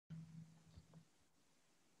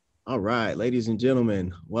All right, ladies and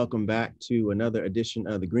gentlemen, welcome back to another edition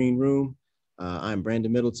of the Green Room. I'm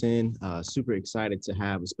Brandon Middleton. Super excited to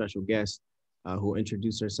have a special guest who will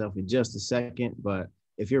introduce herself in just a second. But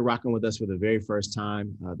if you're rocking with us for the very first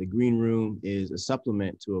time, the Green Room is a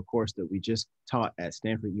supplement to a course that we just taught at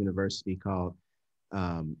Stanford University called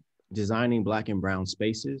um, Designing Black and Brown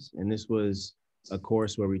Spaces. And this was a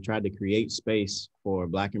course where we tried to create space for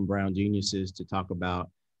Black and Brown geniuses to talk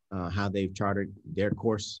about how they've chartered their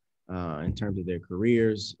course in terms of their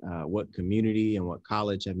careers, what community and what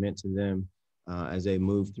college have meant to them as they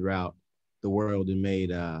moved throughout the world and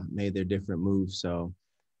made their different moves. So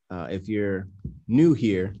if you're new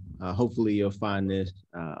here, hopefully you'll find this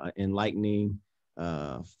enlightening,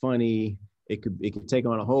 funny. It could take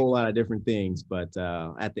on a whole lot of different things, but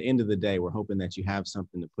at the end of the day, we're hoping that you have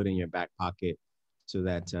something to put in your back pocket so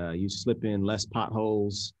that you slip in less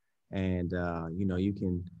potholes and you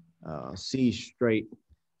can see straight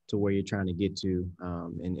to where you're trying to get to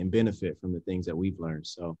and benefit from the things that we've learned.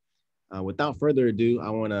 So without further ado, I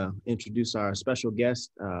want to introduce our special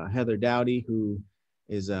guest, Heather Dowdy, who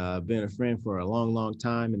has been a friend for a long, long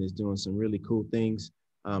time and is doing some really cool things.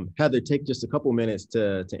 Heather, take just a couple minutes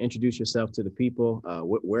to introduce yourself to the people.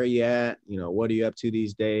 Where are you at? What are you up to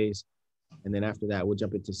these days? And then after that, we'll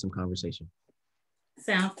jump into some conversation.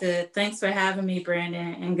 Sounds good. Thanks for having me,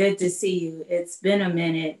 Brandon, and good to see you. It's been a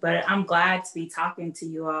minute, but I'm glad to be talking to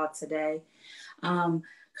you all today. Um,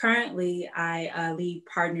 Currently, I lead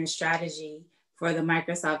partner strategy for the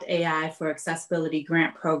Microsoft AI for Accessibility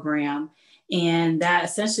Grant Program. And that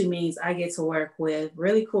essentially means I get to work with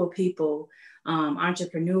really cool people,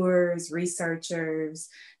 entrepreneurs, researchers,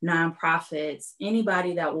 nonprofits,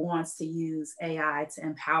 anybody that wants to use AI to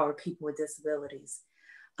empower people with disabilities.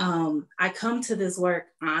 I come to this work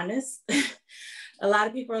honest. A lot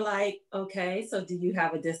of people are like, okay, so do you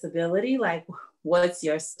have a disability? Like, what's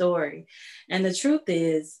your story? And the truth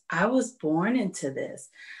is, I was born into this.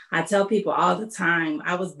 I tell people all the time,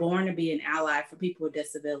 I was born to be an ally for people with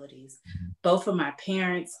disabilities. Both of my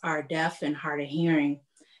parents are deaf and hard of hearing.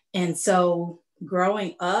 And so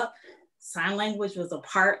growing up, sign language was a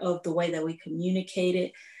part of the way that we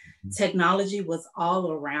communicated. Technology was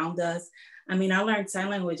all around us. I mean, I learned sign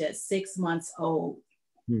language at 6 months old.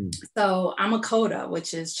 So I'm a CODA,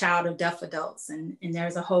 which is child of deaf adults. And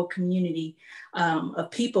there's a whole community of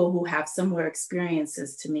people who have similar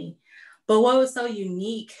experiences to me. But what was so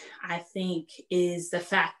unique, I think, is the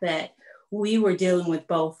fact that we were dealing with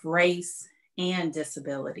both race and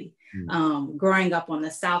disability. Growing up on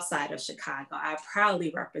the South Side of Chicago, I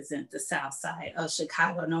proudly represent the South Side of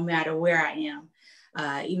Chicago, no matter where I am,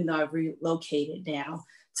 even though I've relocated now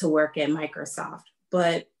to work at Microsoft.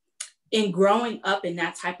 But in growing up in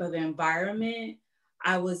that type of environment,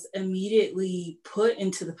 I was immediately put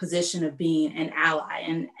into the position of being an ally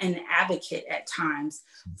and an advocate at times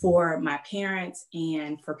for my parents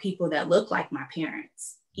and for people that look like my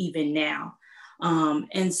parents, even now.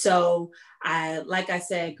 And so like I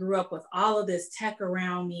said, grew up with all of this tech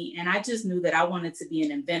around me, and I just knew that I wanted to be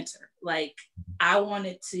an inventor. Like I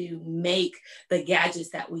wanted to make the gadgets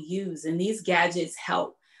that we use, and these gadgets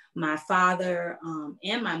help my father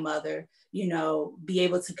and my mother, be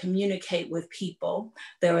able to communicate with people.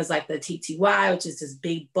 There was like the TTY, which is this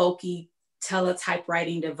big, bulky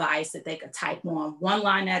teletypewriting device that they could type on one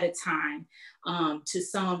line at a time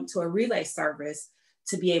to a relay service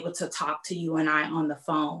to be able to talk to you and I on the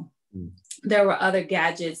phone. There were other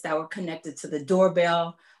gadgets that were connected to the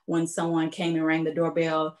doorbell when someone came and rang the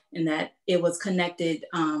doorbell, and that it was connected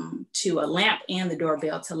to a lamp and the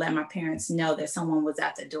doorbell to let my parents know that someone was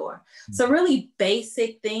at the door. So really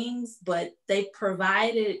basic things, but they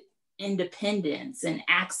provided independence and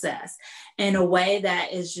access in a way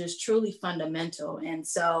that is just truly fundamental. And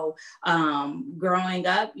so growing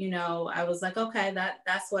up, I was like, okay,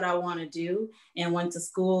 that's what I want to do, and went to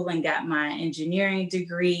school and got my engineering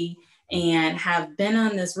degree and have been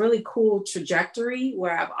on this really cool trajectory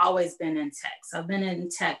where I've always been in tech. So I've been in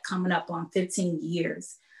tech coming up on 15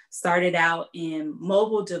 years. Started out in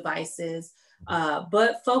mobile devices,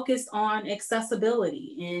 but focused on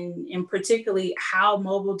accessibility and particularly how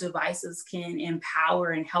mobile devices can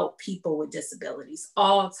empower and help people with disabilities,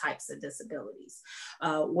 all types of disabilities,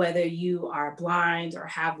 whether you are blind or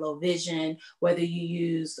have low vision, whether you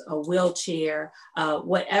use a wheelchair,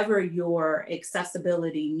 whatever your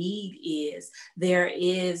accessibility need is, there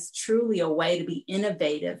is truly a way to be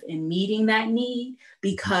innovative in meeting that need,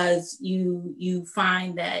 because you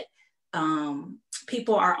find that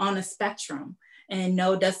people are on a spectrum and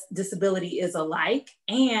no disability is alike.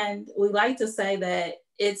 And we like to say that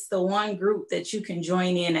it's the one group that you can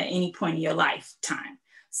join in at any point in your lifetime.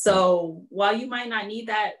 So while you might not need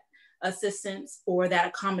that assistance or that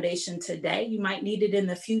accommodation today, you might need it in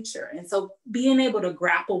the future. And so being able to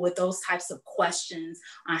grapple with those types of questions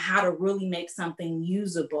on how to really make something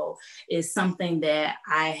usable is something that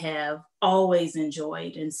I have always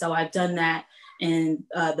enjoyed. And so I've done that in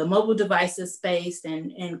the mobile devices space,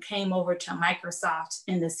 and came over to Microsoft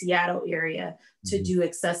in the Seattle area to do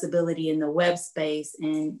accessibility in the web space.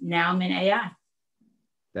 And now I'm in AI.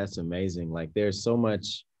 That's amazing. Like there's so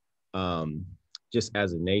much just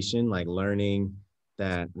as a nation, like learning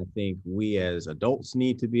that I think we as adults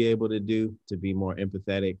need to be able to do to be more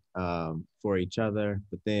empathetic for each other.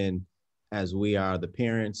 But then as we are the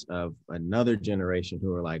parents of another generation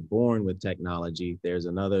who are like born with technology, there's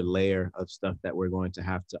another layer of stuff that we're going to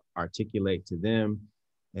have to articulate to them.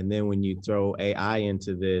 And then when you throw AI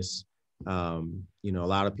into this, you know, a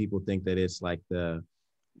lot of people think that it's like the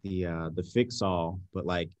fix all, but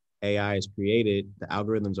like AI is created, the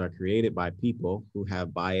algorithms are created by people who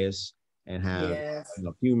have bias and have you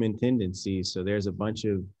know, human tendencies. So there's a bunch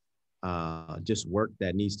of just work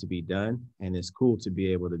that needs to be done. And it's cool to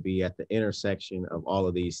be able to be at the intersection of all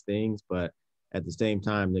of these things. But at the same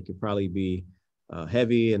time, they could probably be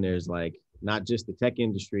heavy. And there's like not just the tech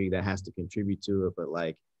industry that has to contribute to it, but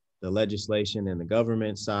like the legislation and the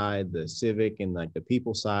government side, the civic and like the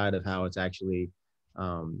people side of how it's actually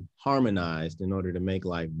harmonized in order to make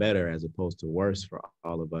life better as opposed to worse for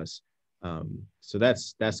all of us. So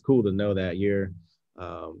that's cool to know that you're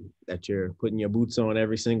putting your boots on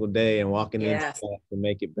every single day and walking into that to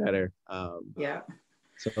make it better.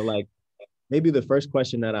 So like maybe the first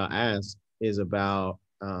question that I'll ask is about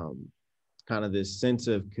kind of this sense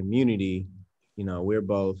of community. You know, we're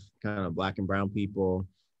both kind of Black and brown people,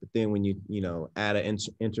 but then when you know, add an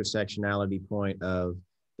intersectionality point of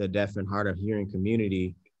the deaf and hard of hearing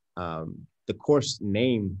community, the course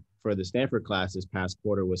name for the Stanford class this past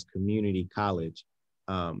quarter was community college.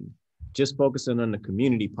 Just focusing on the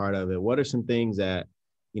community part of it, what are some things that,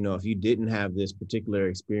 you know, if you didn't have this particular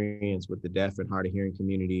experience with the deaf and hard of hearing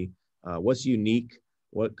community, what's unique?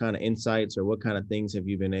 What kind of insights or what kind of things have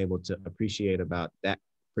you been able to appreciate about that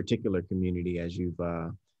particular community as you've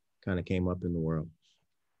kind of came up in the world?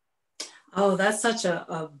 Oh, that's such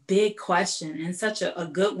a big question, and such a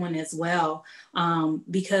good one as well.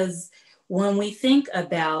 Because when we think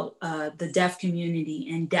about the deaf community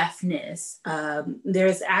and deafness,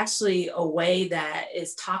 there's actually a way that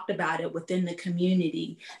is talked about it within the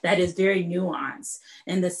community that is very nuanced,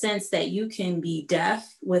 in the sense that you can be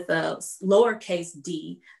deaf with a lowercase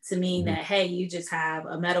d to mean that, hey, you just have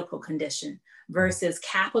a medical condition, versus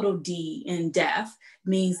capital D in deaf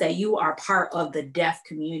means that you are part of the deaf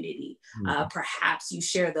community. Perhaps you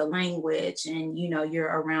share the language and, you know, you're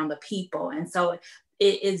around the people. And so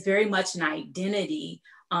it is very much an identity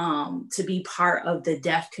to be part of the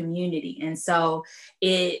deaf community. And so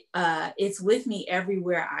it's with me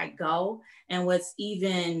everywhere I go. And what's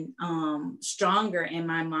even stronger in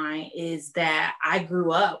my mind is that I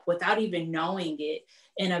grew up without even knowing it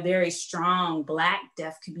in a very strong Black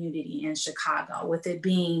deaf community in Chicago, with it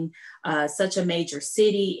being such a major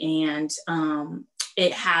city, and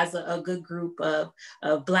it has a good group of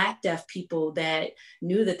Black deaf people that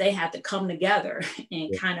knew that they had to come together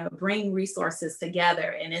and kind of bring resources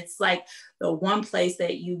together. And it's like the one place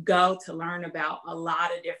that you go to learn about a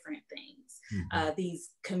lot of different things. These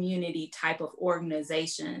community type of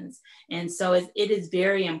organizations. And so it is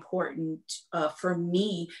very important for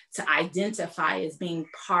me to identify as being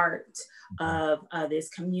part of this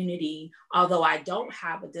community, although I don't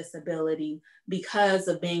have a disability, because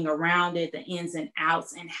of being around it, the ins and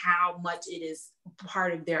outs, and how much it is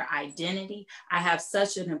part of their identity. I have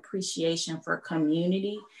such an appreciation for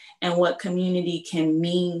community and what community can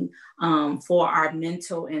mean for our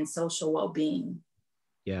mental and social well-being.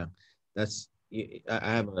 Yeah. I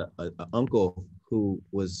have an uncle who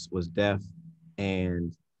was deaf,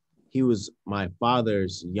 and he was my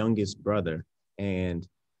father's youngest brother. And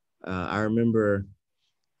I remember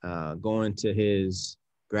going to his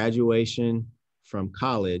graduation from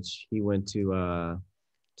college. He went to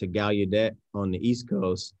Gallaudet on the East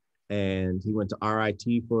Coast, and he went to RIT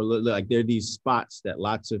for a little. Like, there are these spots that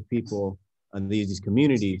lots of people and these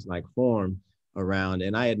communities like form around.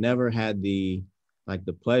 And I had never had the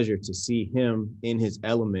pleasure to see him in his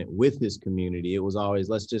element with his community. It was always,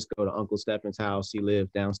 let's just go to Uncle Stefan's house. He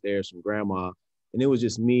lived downstairs from grandma. And it was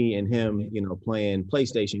just me and him, you know, playing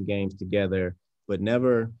PlayStation games together, but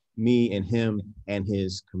never me and him and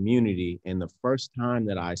his community. And the first time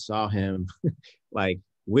that I saw him like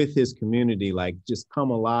with his community, like just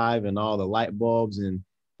come alive, and all the light bulbs and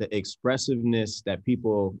the expressiveness that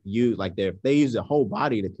people use, like they use the whole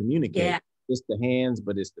body to communicate. It's the hands,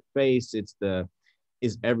 but it's the face, it's the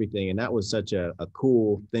is everything. And that was such a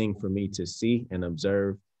cool thing for me to see and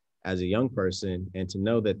observe as a young person, and to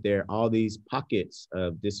know that there are all these pockets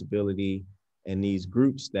of disability and these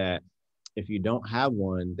groups that if you don't have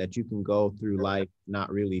one, that you can go through life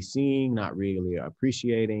not really seeing, not really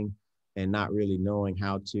appreciating, and not really knowing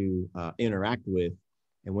how to interact with.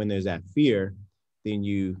 And when there's that fear, then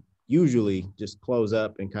you usually just close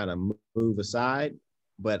up and kind of move aside.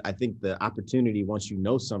 But I think the opportunity, once you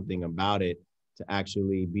know something about it, to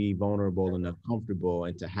actually be vulnerable and comfortable,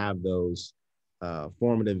 and to have those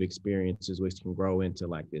formative experiences, which can grow into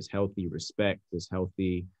like this healthy respect, this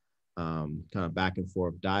healthy kind of back and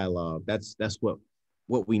forth dialogue. That's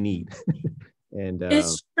what we need. And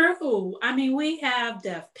It's true. I mean, we have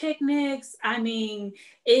deaf picnics. I mean,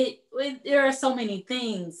 there are so many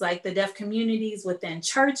things like the deaf communities within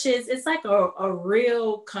churches. It's like a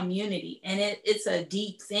real community, and it's a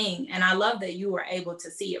deep thing. And I love that you were able to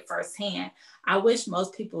see it firsthand. I wish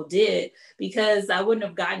most people did, because I wouldn't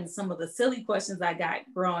have gotten some of the silly questions I got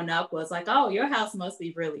growing up. Was like, oh, your house must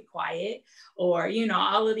be really quiet, or, you know,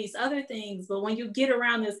 all of these other things. But when you get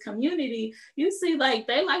around this community, you see like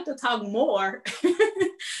they like to talk more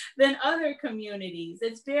than other communities.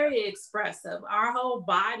 It's very expressive. Our whole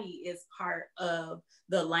body is part of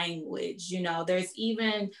the language. You know, there's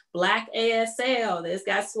even Black ASL that's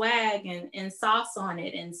got swag and sauce on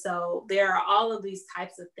it. And so there are all of these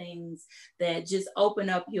types of things that just open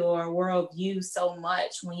up your worldview so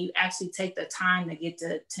much when you actually take the time to get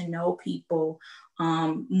to know people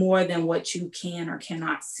more than what you can or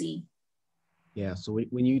cannot see. yeah, so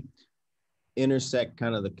when you intersect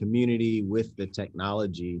kind of the community with the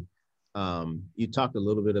technology, you talked a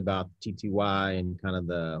little bit about TTY and kind of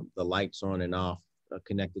the lights on and off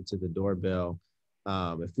connected to the doorbell.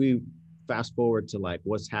 If we fast forward to like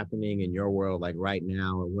what's happening in your world like right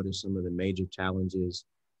now, or what are some of the major challenges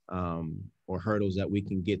or hurdles that we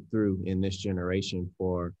can get through in this generation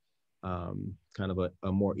for kind of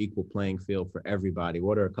a more equal playing field for everybody?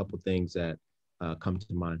 What are a couple of things that come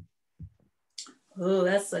to mind? Oh,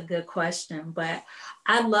 that's a good question. But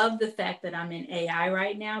I love the fact that I'm in AI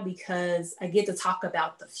right now, because I get to talk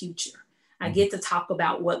about the future. I get to talk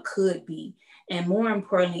about what could be. And more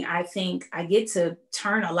importantly, I think I get to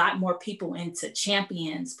turn a lot more people into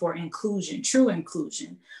champions for inclusion, true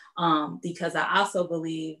inclusion. Because I also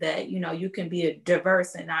believe that, you know, you can be a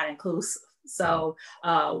diverse and not inclusive. So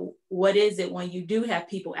what is it when you do have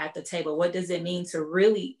people at the table? What does it mean to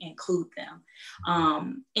really include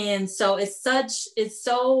them? And so it's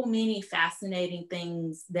so many fascinating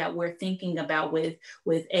things that we're thinking about with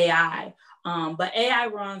AI. But AI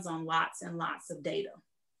runs on lots and lots of data,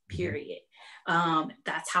 period.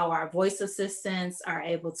 That's how our voice assistants are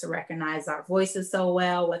able to recognize our voices so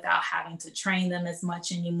well without having to train them as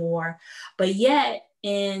much anymore. But yet,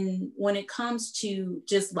 when it comes to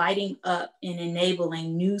just lighting up and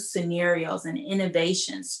enabling new scenarios and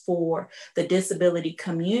innovations for the disability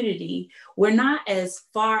community, we're not as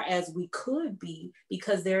far as we could be,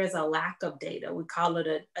 because there is a lack of data. We call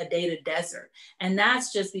it a data desert. And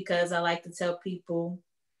that's just because I like to tell people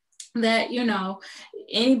that, you know,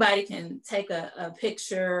 anybody can take a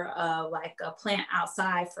picture of like a plant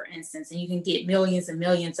outside, for instance, and you can get millions and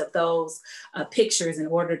millions of those pictures in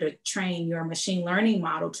order to train your machine learning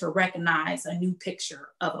model to recognize a new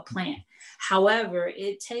picture of a plant. However,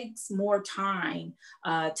 it takes more time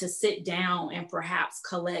to sit down and perhaps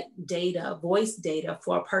collect data, voice data,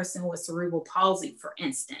 for a person with cerebral palsy, for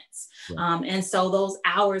instance. Yeah. And so those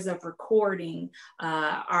hours of recording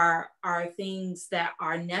are things that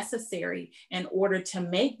are necessary in order to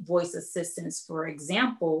make voice assistants, for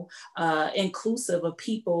example, inclusive of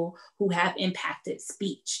people who have impacted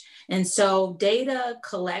speech. And so data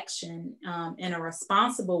collection in a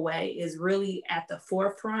responsible way is really at the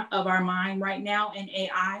forefront of our mind right now in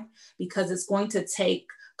AI, because it's going to take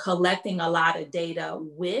collecting a lot of data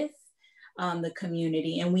with the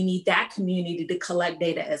community, and we need that community to collect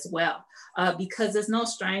data as well, because it's no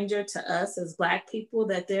stranger to us as Black people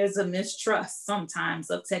that there's a mistrust sometimes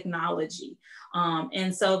of technology,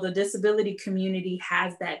 and so the disability community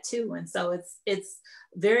has that too. And so it's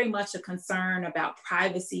very much a concern about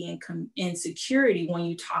privacy and security when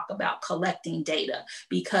you talk about collecting data,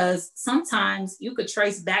 because sometimes you could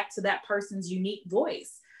trace back to that person's unique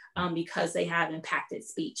voice because they have impacted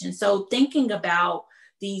speech. And so thinking about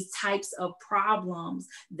these types of problems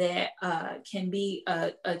that can be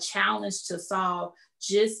a challenge to solve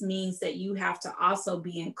just means that you have to also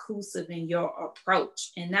be inclusive in your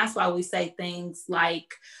approach. And that's why we say things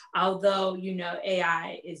like, although, you know,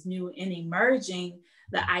 AI is new and emerging,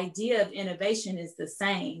 the idea of innovation is the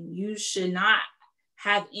same. You should not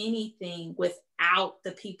have anything without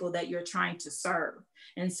the people that you're trying to serve.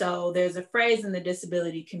 And so there's a phrase in the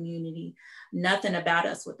disability community, nothing about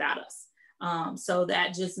us without us. So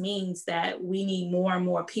that just means that we need more and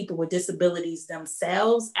more people with disabilities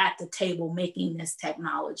themselves at the table making this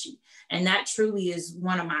technology. And that truly is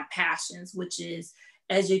one of my passions, which is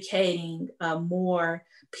educating more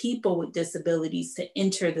people with disabilities to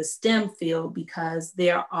enter the STEM field, because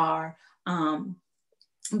there are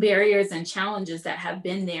barriers and challenges that have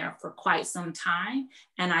been there for quite some time.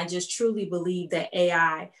 And I just truly believe that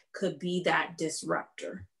AI could be that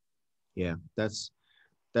disruptor. Yeah, that's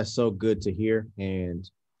so good to hear. And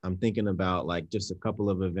I'm thinking about like just a couple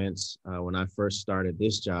of events when I first started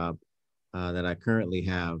this job that I currently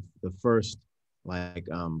have. The first like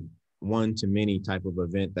one to many type of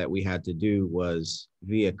event that we had to do was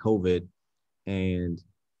via COVID. And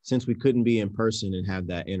since we couldn't be in person and have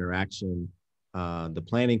that interaction, the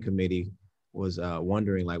planning committee was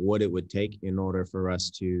wondering like what it would take in order for us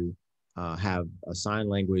to have a sign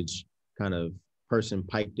language kind of person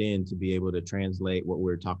piped in to be able to translate what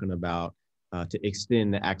we're talking about, to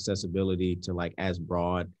extend the accessibility to like as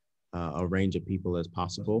broad a range of people as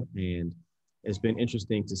possible. And it's been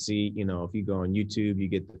interesting to see, you know, if you go on YouTube, you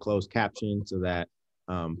get the closed caption so that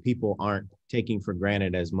people aren't taking for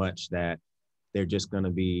granted as much that they're just going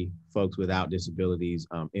to be folks without disabilities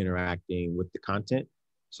interacting with the content.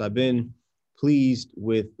 So I've been pleased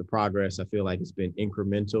with the progress. I feel like it's been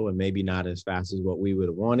incremental and maybe not as fast as what we would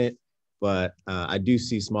have wanted, but I do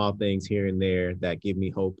see small things here and there that give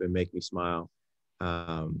me hope and make me smile.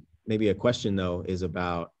 Maybe a question though is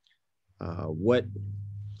about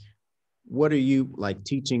what are you like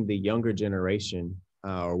teaching the younger generation,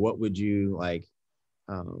 or what would you like,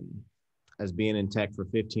 as being in tech for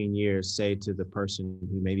 15 years, say to the person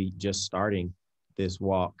who may be just starting this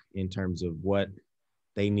walk in terms of what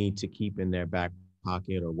they need to keep in their back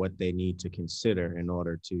pocket or what they need to consider in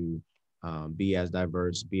order to be as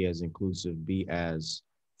diverse, be as inclusive, be as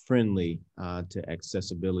friendly to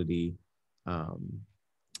accessibility,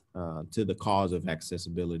 to the cause of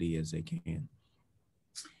accessibility as they can?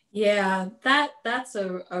 Yeah, that's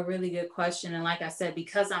a really good question. And like I said,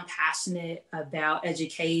 because I'm passionate about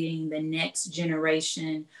educating the next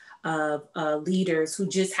generation of leaders who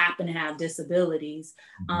just happen to have disabilities,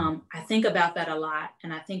 I think about that a lot.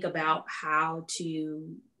 And I think about how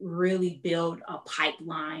to really build a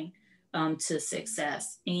pipeline to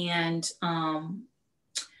success. And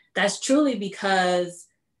that's truly because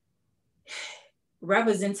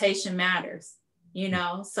representation matters. You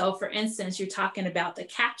know, so for instance, you're talking about the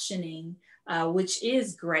captioning, which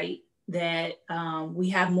is great that we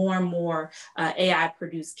have more and more AI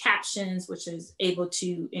produced captions, which is able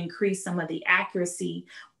to increase some of the accuracy,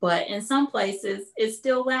 but in some places it's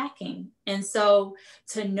still lacking. And so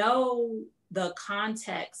to know the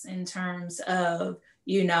context in terms of,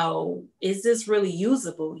 you know, is this really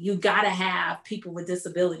usable? You got to have people with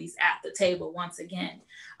disabilities at the table once again.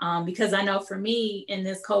 Because I know for me in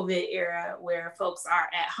this COVID era where folks are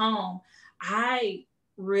at home, I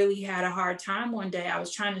really had a hard time one day. I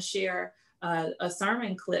was trying to share a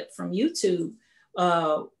sermon clip from YouTube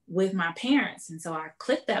with my parents. And so I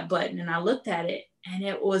clicked that button and I looked at it, and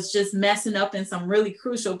it was just messing up in some really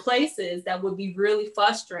crucial places that would be really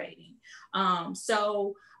frustrating.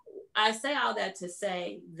 So I say all that to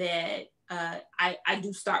say that I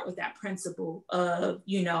do start with that principle of,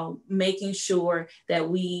 you know, making sure that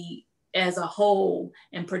we as a whole,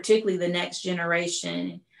 and particularly the next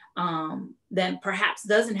generation that perhaps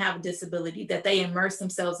doesn't have a disability, that they immerse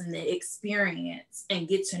themselves in the experience and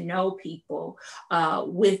get to know people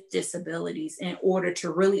with disabilities in order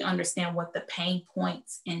to really understand what the pain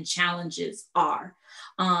points and challenges are.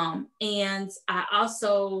 And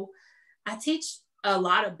I teach a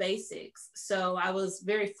lot of basics. So I was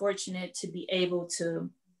very fortunate to be able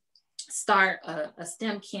to start a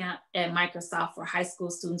STEM camp at Microsoft for high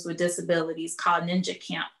school students with disabilities called Ninja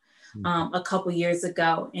Camp a couple years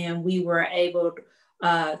ago. And we were able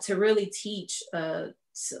to really teach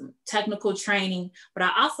some technical training, but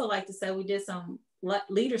I also like to say we did some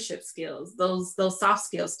leadership skills, those soft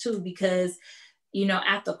skills too, because you know,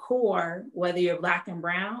 at the core, whether you're Black and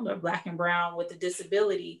brown or Black and brown with a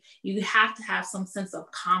disability, you have to have some sense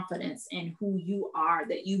of confidence in who you are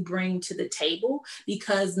that you bring to the table.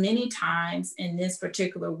 Because many times in this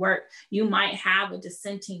particular work, you might have a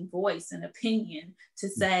dissenting voice and opinion to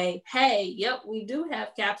say, hey, yep, we do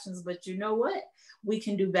have captions, but you know what? We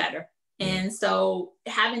can do better. And so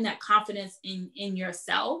having that confidence in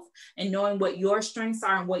yourself and knowing what your strengths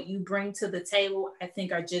are and what you bring to the table, I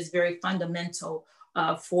think are just very fundamental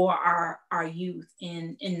for our youth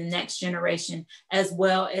in the next generation, as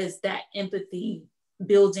well as that empathy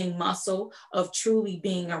building muscle of truly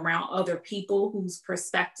being around other people whose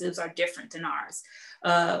perspectives are different than ours.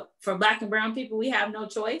 For Black and brown people, we have no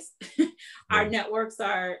choice. Our networks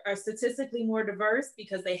are statistically more diverse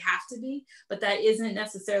because they have to be, but that isn't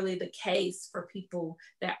necessarily the case for people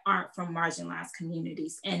that aren't from marginalized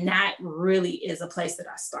communities. And that really is a place that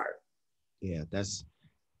I start. Yeah, that's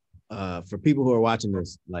for people who are watching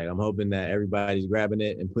this, like I'm hoping that everybody's grabbing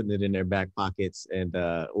it and putting it in their back pockets, and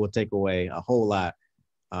we'll take away a whole lot.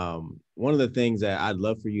 One of the things that I'd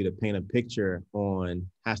love for you to paint a picture on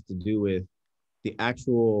has to do with the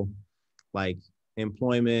actual like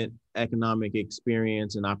employment, economic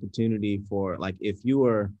experience and opportunity for like if you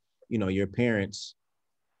were, you know, your parents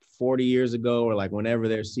 40 years ago or like whenever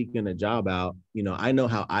they're seeking a job out, you know, I know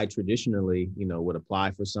how I traditionally, you know, would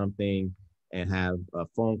apply for something and have a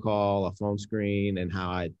phone call, a phone screen, and how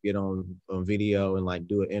I get on video and like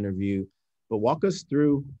do an interview. But walk us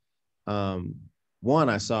through, one,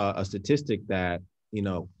 I saw a statistic that, you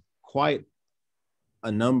know, quite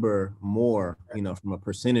a number more, you know, from a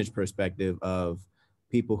percentage perspective of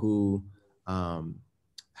people who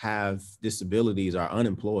have disabilities are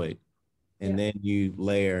unemployed. And then you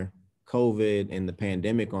layer COVID and the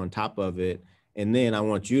pandemic on top of it. And then I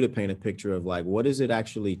want you to paint a picture of like, what does it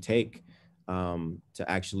actually take to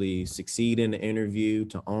actually succeed in the interview,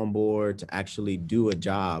 to onboard, to actually do a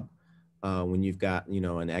job when you've got, you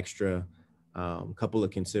know, an extra couple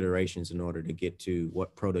of considerations in order to get to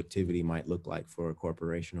what productivity might look like for a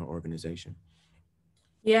corporation or organization.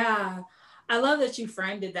 Yeah, I love that you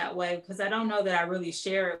framed it that way because I don't know that I really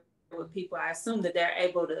share it with people. I assume that they're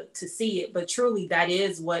able to see it, but truly that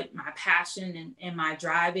is what my passion and my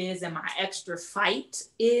drive is, and my extra fight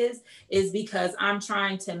is because I'm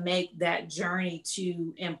trying to make that journey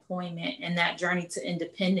to employment and that journey to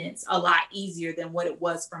independence a lot easier than what it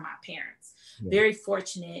was for my parents. Yeah. Very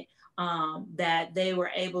fortunate that they were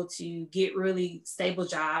able to get really stable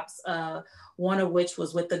jobs, one of which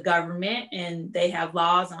was with the government, and they have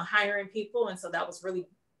laws on hiring people. And so that was really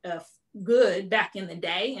good back in the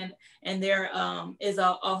day. And there is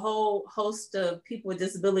a whole host of people with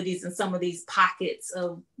disabilities in some of these pockets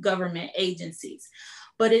of government agencies.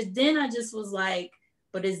 But then I just was like,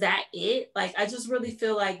 but is that it? Like, I just really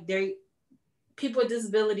feel like people with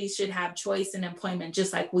disabilities should have choice in employment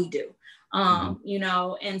just like we do. You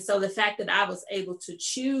know, and so the fact that I was able to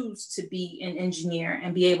choose to be an engineer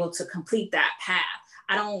and be able to complete that path,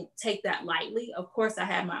 I don't take that lightly. Of course, I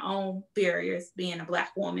have my own barriers being a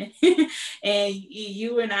Black woman, and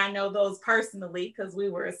you and I know those personally because we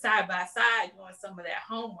were side by side doing some of that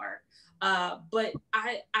homework. But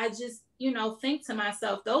I just, you know, think to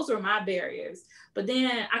myself, those were my barriers. But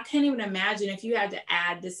then I can't even imagine if you had to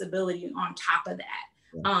add disability on top of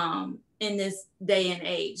that in this day and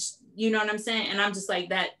age. You know what I'm saying? And I'm just like,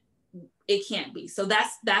 that it can't be. So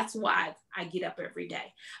that's why I get up every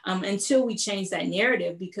day until we change that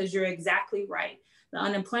narrative, because you're exactly right. The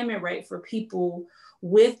unemployment rate for people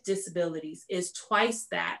with disabilities is twice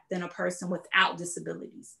that than a person without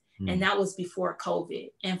disabilities. And that was before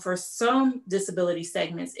COVID. And for some disability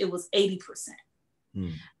segments, it was 80%.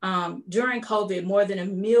 During COVID, more than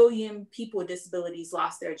 1 million people with disabilities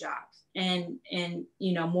lost their jobs, and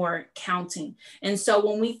you know, more counting. And so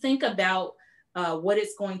when we think about what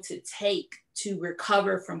it's going to take to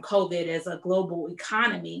recover from COVID as a global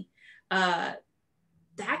economy,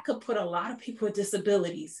 that could put a lot of people with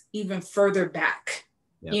disabilities even further back,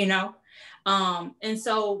 you know? And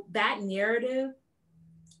so that narrative,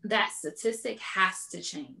 that statistic has to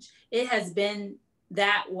change. It has been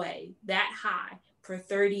that way, that high for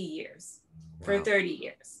 30 years, for 30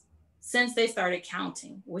 years, since they started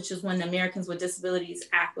counting, which is when the Americans with Disabilities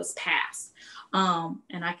Act was passed.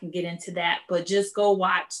 And I can get into that, but just go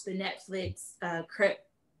watch the Netflix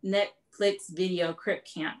video Crip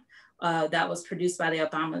Camp that was produced by the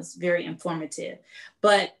Obamas, very informative.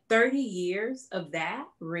 But 30 years of that,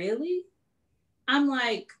 really? I'm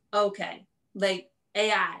like, okay, like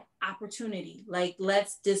AI, opportunity, like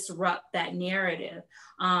let's disrupt that narrative.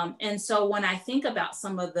 And so when I think about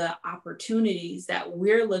some of the opportunities that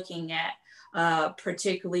we're looking at,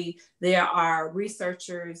 particularly there are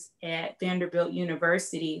researchers at Vanderbilt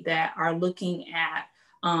University that are looking at,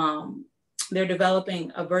 they're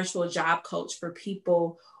developing a virtual job coach for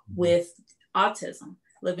people with autism,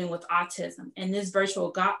 living with autism. And this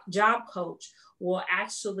virtual job coach will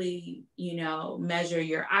actually, you know, measure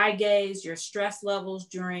your eye gaze, your stress levels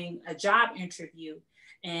during a job interview.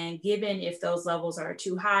 And given if those levels are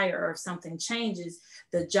too high or if something changes,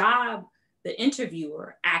 the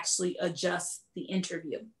interviewer actually adjusts the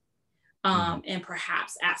interview. and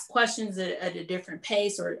perhaps ask questions at a different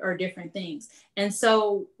pace or different things. And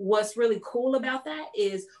so what's really cool about that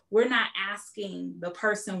is we're not asking the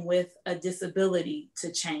person with a disability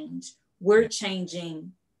to change. We're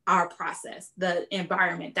changing our process, the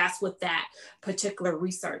environment. That's what that particular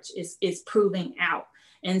research is proving out.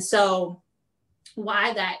 And so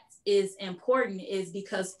why that is important is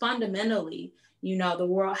because fundamentally, the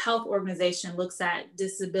World Health Organization looks at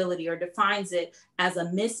disability or defines it as a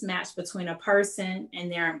mismatch between a person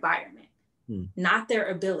and their environment, not their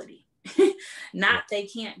ability, not they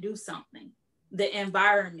can't do something. The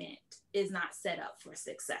environment is not set up for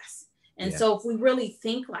success. And so if we really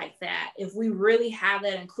think like that, if we really have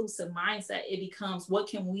that inclusive mindset, it becomes, what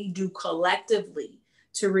can we do collectively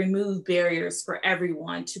to remove barriers for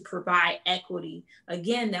everyone, to provide equity,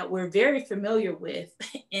 again, that we're very familiar with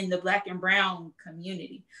in the Black and Brown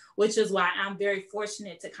community, which is why I'm very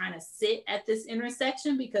fortunate to kind of sit at this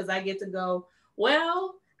intersection, because I get to go,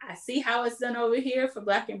 well, I see how it's done over here for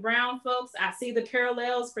Black and Brown folks. I see the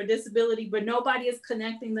parallels for disability, but nobody is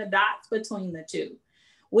connecting the dots between the two,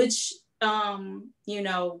 which,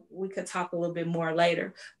 we could talk a little bit more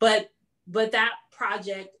later, but that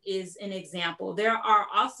project is an example. There are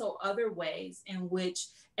also other ways in which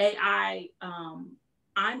AI,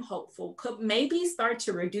 I'm hopeful, could maybe start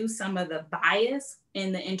to reduce some of the bias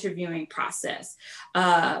in the interviewing process.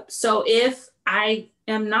 So if I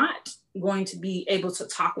am not going to be able to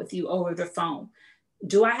talk with you over the phone,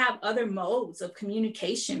 do I have other modes of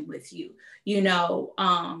communication with you?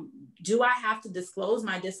 Do I have to disclose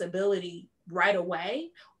my disability right away?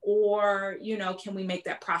 Or, can we make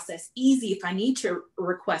that process easy if I need to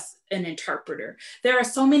request an interpreter? There are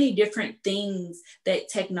so many different things that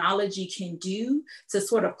technology can do to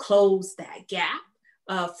sort of close that gap.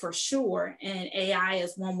 For sure. And AI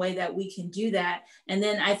is one way that we can do that. And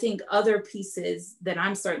then I think other pieces that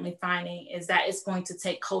I'm certainly finding is that it's going to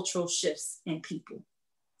take cultural shifts in people.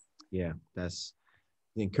 Yeah, that's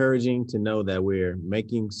encouraging to know that we're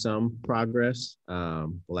making some progress. But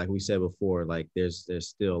like we said before, like there's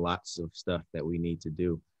still lots of stuff that we need to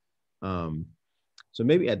do. So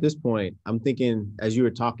maybe at this point, I'm thinking, as you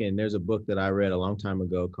were talking, there's a book that I read a long time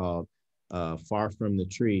ago called Far From the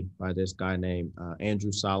Tree by this guy named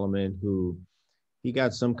Andrew Solomon, who he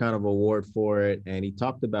got some kind of award for it. And he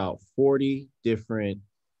talked about 40 different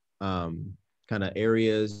kind of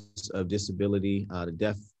areas of disability. The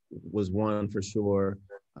deaf was one for sure.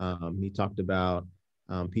 He talked about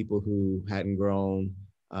people who hadn't grown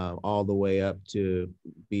all the way up to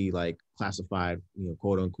be like classified,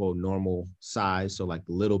 quote unquote, normal size. So like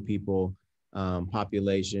the little people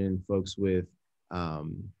population, folks with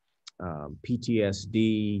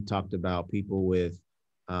PTSD, talked about people with,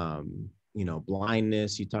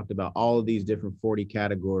 blindness. He talked about all of these different 40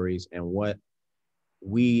 categories and what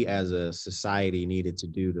we as a society needed to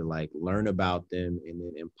do to like learn about them and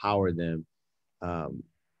then empower them.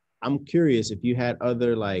 I'm curious if you had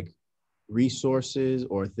other like resources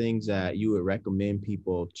or things that you would recommend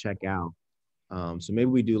people check out. So maybe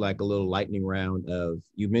we do like a little lightning round of,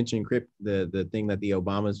 you mentioned the thing that the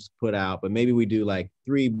Obamas put out, but maybe we do like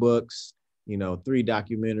 3 books, 3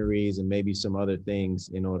 documentaries, and maybe some other things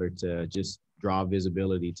in order to just draw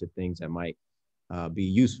visibility to things that might be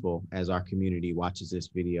useful as our community watches this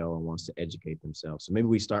video and wants to educate themselves. So maybe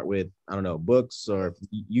we start with, I don't know, books, or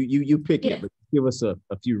you pick it, but give us a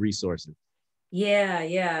few resources.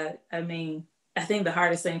 Yeah. I mean, I think the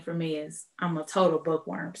hardest thing for me is I'm a total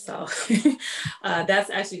bookworm. So that's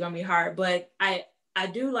actually going to be hard. But I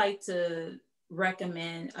do like to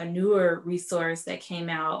recommend a newer resource that came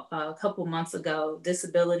out a couple months ago,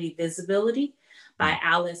 Disability Visibility by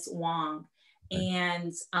Alice Wong.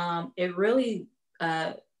 And it really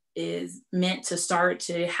is meant to start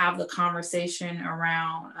to have the conversation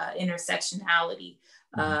around intersectionality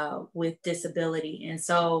with disability. And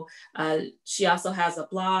so she also has a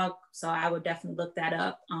blog, so I would definitely look that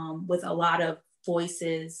up, with a lot of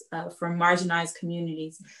voices from marginalized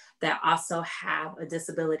communities that also have a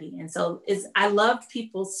disability. And so I love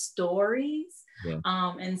people's stories. Yeah.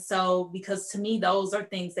 And so, because to me, those are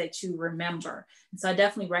things that you remember. And so I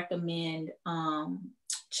definitely recommend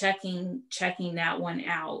checking that one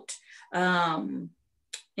out. And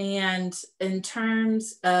in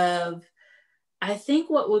terms of, I think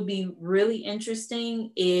what would be really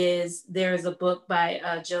interesting is there's a book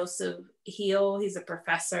by Joseph Heal. He's a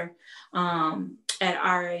professor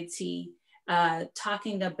at RIT,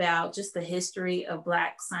 talking about just the history of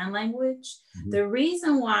Black Sign Language. Mm-hmm. The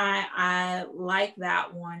reason why I like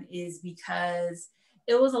that one is because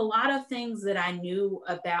it was a lot of things that I knew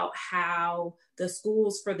about how the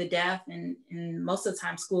schools for the deaf and most of the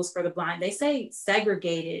time schools for the blind, they say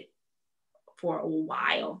segregated for a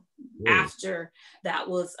while Really? after that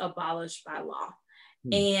was abolished by law.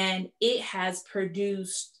 Hmm. And it has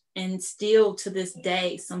produced and still to this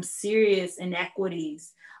day some serious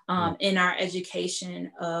inequities in our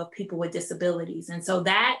education of people with disabilities. And so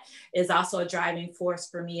that is also a driving force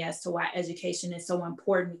for me as to why education is so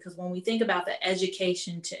important, because when we think about the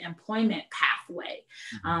education to employment pathway,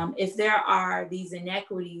 if there are these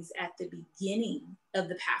inequities at the beginning of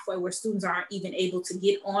the pathway where students aren't even able to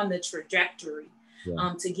get on the trajectory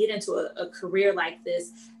to get into a career like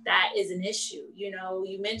this, that is an issue. You know,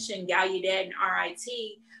 you mentioned Gallaudet and RIT.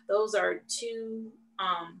 Those are two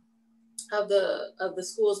of the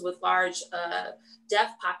schools with large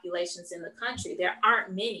deaf populations in the country. There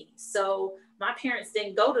aren't many. So my parents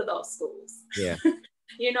didn't go to those schools. Yeah.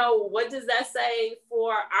 You know, what does that say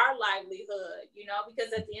for our livelihood? You know,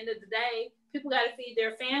 because at the end of the day, people got to feed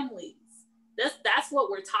their families. That's what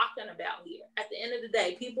we're talking about here. At the end of the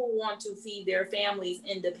day, people want to feed their families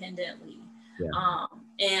independently, you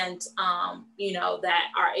know, that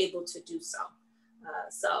are able to do so.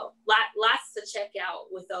 So lots to check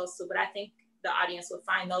out with those two, but I think the audience will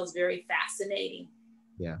find those very fascinating.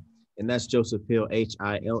 Yeah. And that's Joseph Hill,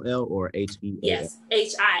 Hill or Heall? Yes,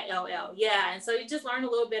 Hill. Yeah. And so you just learn a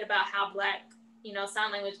little bit about how Black, you know,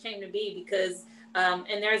 sign language came to be, because,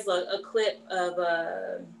 and there's a clip of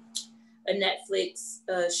a Netflix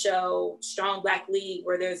show, Strong Black League,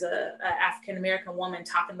 where there's a African-American woman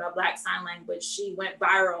talking about Black sign language. She went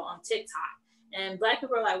viral on TikTok. And Black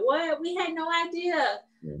people are like, what? We had no idea,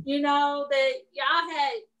 you know, that y'all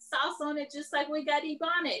had sauce on it just like we got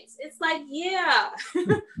Ebonics. It's like, yeah,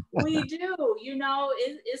 we do. You know,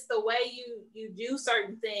 it's the way you do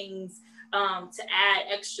certain things to add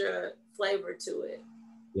extra flavor to it.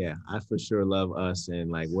 Yeah, I for sure love us. And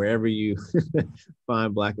like wherever you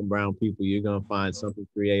find Black and brown people, you're going to find something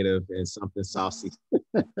creative and something saucy.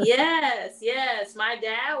 Yes. My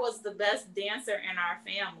dad was the best dancer in our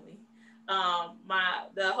family.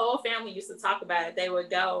 The whole family used to talk about it. They would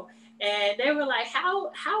go and they were like,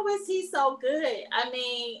 how is he so good? I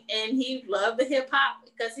mean, and he loved the hip hop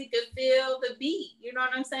because he could feel the beat. You know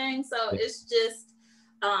what I'm saying? So it's just,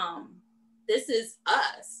 this is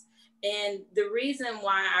us. And the reason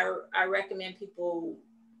why I recommend people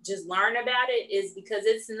just learn about it is because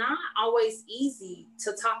it's not always easy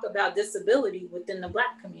to talk about disability within the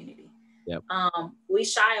Black community. Yep. We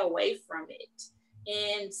shy away from it.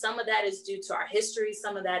 And some of that is due to our history.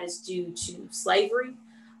 Some of that is due to slavery.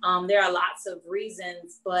 There are lots of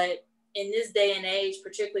reasons, but in this day and age,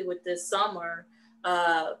 particularly with this summer,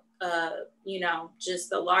 you know,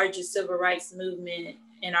 just the largest civil rights movement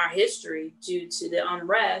in our history due to the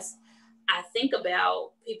unrest, I think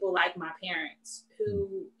about people like my parents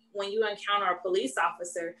who, when you encounter a police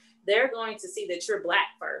officer, they're going to see that you're Black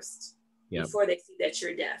first before they see that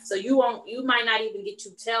you're deaf. So you might not even get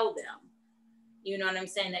to tell them, you know what I'm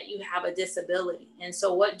saying, that you have a disability. And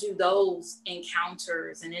so what do those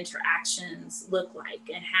encounters and interactions look like,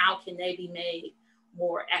 and how can they be made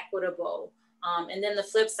more equitable? And then the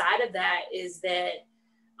flip side of that is that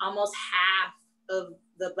almost half of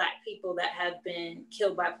the Black people that have been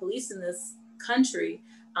killed by police in this country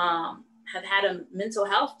have had a mental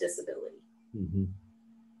health disability. Mm-hmm.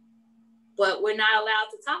 But we're not allowed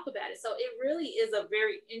to talk about it. So it really is a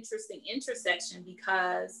very interesting intersection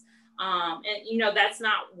because, and you know, that's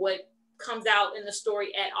not what comes out in the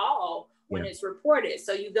story at all when it's reported.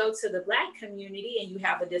 So you go to the Black community and you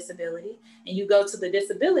have a disability, and you go to the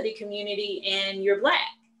disability community and you're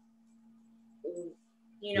Black.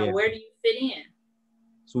 You know, where do you fit in?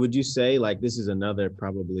 So would you say, like, this is another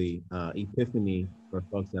probably epiphany for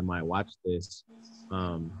folks that might watch this,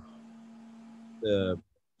 the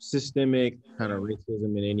systemic kind of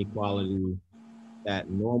racism and inequality that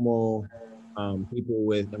normal people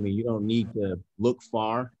with, I mean, you don't need to look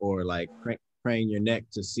far or like crane your neck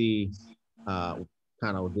to see kind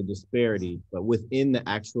of the disparity, but within the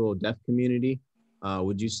actual deaf community,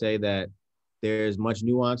 would you say that there's much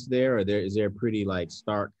nuance there, or is there a pretty like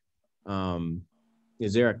stark,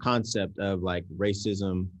 is there a concept of like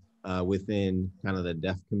racism within kind of the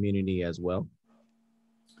deaf community as well?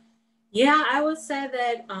 Yeah, I would say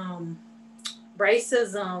that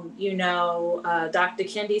racism, you know, Dr.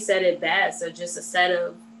 Kendi said it best, are just a set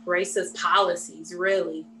of racist policies,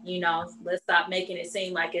 really. You know, let's stop making it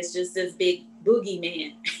seem like it's just this big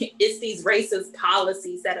boogeyman. It's these racist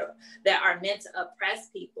policies that are meant to oppress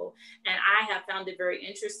people. And I have found it very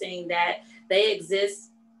interesting that they exist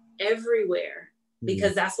everywhere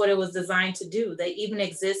because that's what it was designed to do. They even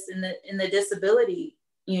exist in the disability,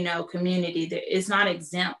 you know, community. It's not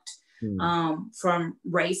exempt from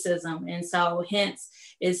racism. And so hence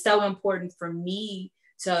it's so important for me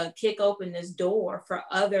to kick open this door for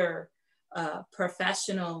other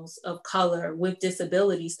professionals of color with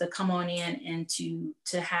disabilities to come on in and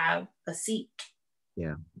to have a seat.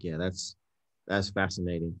 Yeah, that's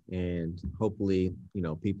fascinating, and hopefully,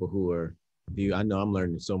 people who are view. I know I'm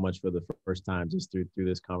learning so much for the first time just through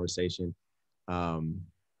this conversation. Um,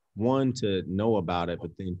 One, to know about it,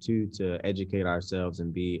 but then two, to educate ourselves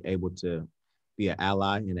and be able to be an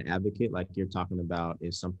ally and an advocate, like you're talking about,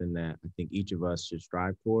 is something that I think each of us should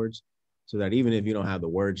strive towards. So that even if you don't have the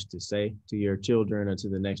words to say to your children or to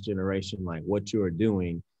the next generation, like what you're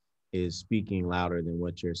doing is speaking louder than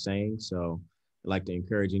what you're saying. So I'd like to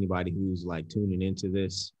encourage anybody who's like tuning into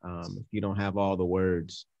this. If you don't have all the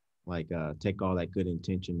words, like take all that good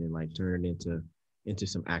intention and like turn it into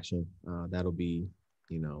some action. That'll be,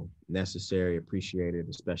 necessary, appreciated,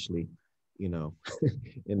 especially, you know,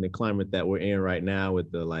 in the climate that we're in right now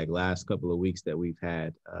with the like last couple of weeks that we've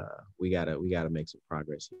had. We gotta make some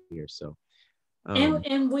progress here. So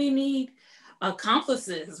and we need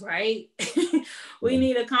accomplices, right? We yeah,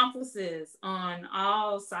 need accomplices on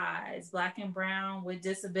all sides, Black and brown with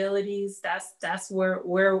disabilities. That's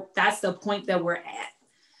where that's the point that we're at.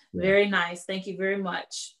 yeah, Very nice. Thank you very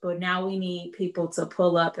much. But now we need people to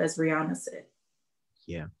pull up, as Rihanna said.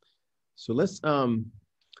 yeah. So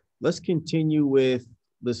let's continue with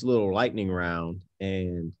this little lightning round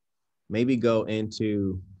and maybe go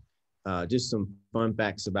into just some fun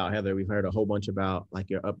facts about Heather. We've heard a whole bunch about like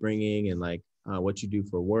your upbringing and like what you do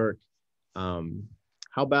for work. Um,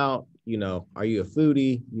 how about, are you a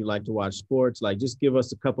foodie? You like to watch sports? Like, just give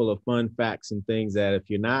us a couple of fun facts and things that if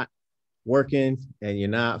you're not working and you're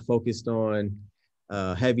not focused on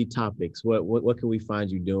heavy topics, what can we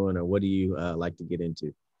find you doing, or what do you like to get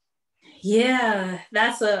into? Yeah,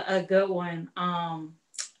 that's a good one.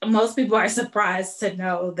 Most people are surprised to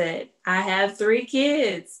know that I have 3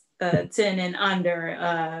 kids, 10 and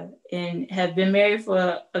under, and have been married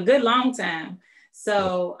for a good long time. Yeah.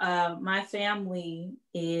 So my family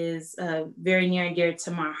is very near and dear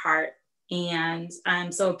to my heart. And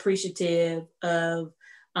I'm so appreciative of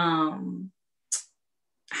um,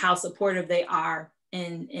 how supportive they are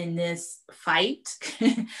in this fight.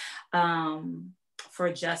 um,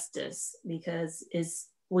 for justice, because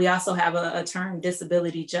we also have a term,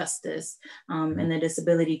 disability justice, in the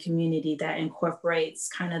disability community that incorporates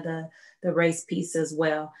kind of the race piece as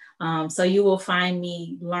well. So you will find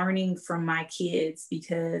me learning from my kids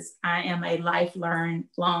because I am a lifelong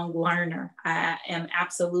learner. I am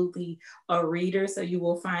absolutely a reader. So you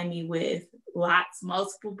will find me with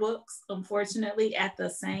multiple books, unfortunately, at the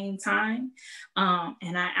same time.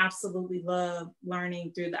 And I absolutely love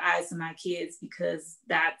learning through the eyes of my kids because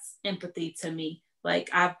that's empathy to me.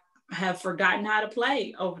 Like, I have forgotten how to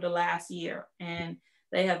play over the last year, and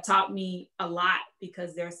they have taught me a lot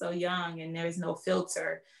because they're so young and there's no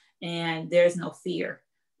filter and there's no fear.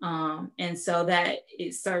 And so that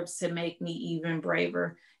it serves to make me even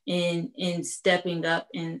braver in stepping up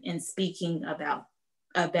and speaking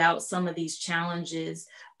about some of these challenges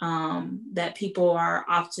that people are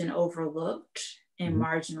often overlooked and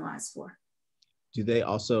marginalized for. Do they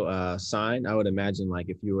also sign? I would imagine, like,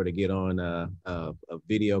 if you were to get on a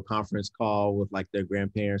video conference call with like their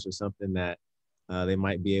grandparents or something, that they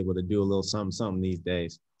might be able to do a little something these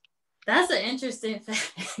days. That's an interesting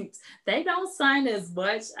fact. They don't sign as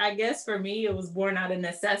much. I guess for me, it was born out of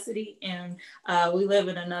necessity, and we live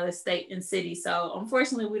in another state and city. So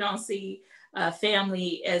unfortunately, we don't see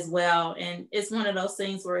family as well. And it's one of those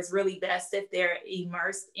things where it's really best if they're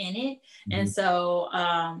immersed in it. And so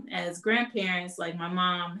as grandparents, like my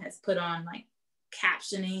mom has put on like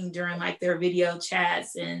captioning during like their video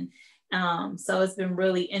chats, and so it's been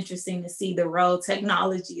really interesting to see the role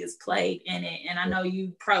technology is played in it. And I know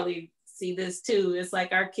you probably see this too. It's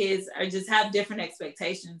like our kids are just have different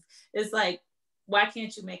expectations. It's like, why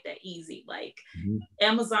can't you make that easy? Like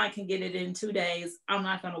Amazon can get it in 2 days. I'm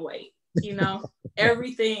not going to wait.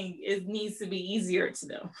 Everything needs to be easier to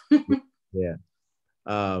them. Yeah.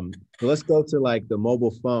 So let's go to like the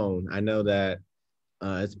mobile phone. I know that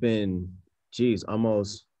it's been,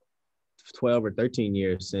 almost 12 or 13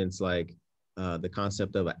 years since like the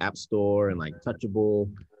concept of an app store and like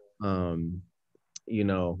touchable, you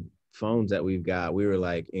know, phones that we've got. We were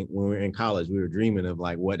like, when we were in college, we were dreaming of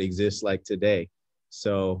like what exists like today.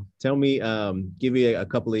 So tell me, give me a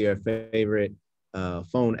couple of your favorite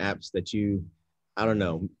phone apps that I don't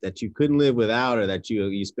know, that you couldn't live without, or that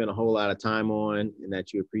you spend a whole lot of time on and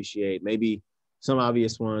that you appreciate. Maybe some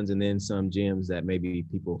obvious ones, and then some gems that maybe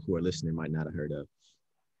people who are listening might not have heard of.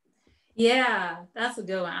 Yeah, that's a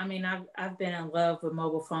good one. I mean, I've been in love with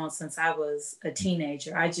mobile phones since I was a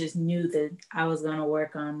teenager. I just knew that I was going to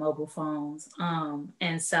work on mobile phones.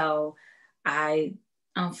 And so I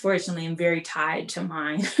unfortunately am very tied to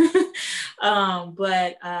mine.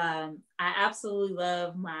 But I absolutely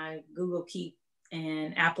love my Google Keep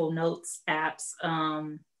and Apple Notes apps.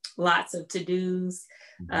 Lots of to-dos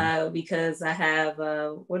because I have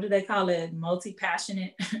what do they call it?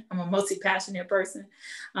 Multi-passionate. I'm a multi-passionate person.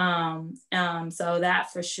 So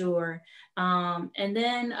that for sure. And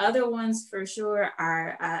then other ones for sure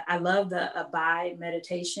are I love the Abide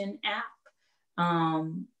meditation app.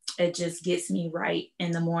 It just gets me right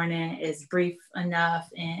in the morning. It's brief enough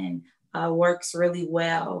and works really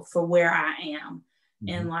well for where I am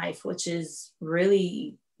in life, which is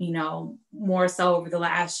really, you know, more so over the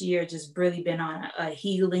last year, just really been on a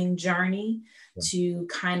healing journey to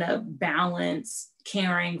kind of balance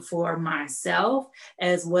caring for myself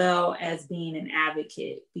as well as being an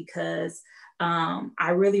advocate, because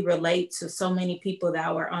I really relate to so many people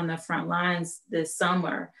that were on the front lines this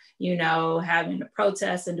summer, you know, having to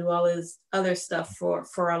protest and do all this other stuff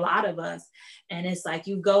for a lot of us. And it's like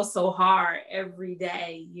you go so hard every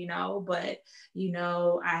day, you know, but, you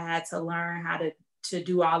know, I had to learn how to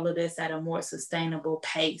do all of this at a more sustainable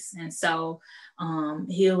pace. And so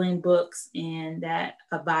healing books and that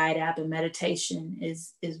Abide app and meditation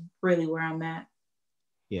is really where I'm at.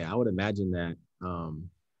 Yeah, I would imagine that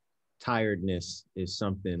tiredness is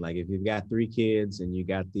something like if you've got 3 kids and you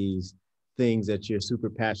got these things that you're super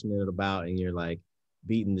passionate about and you're like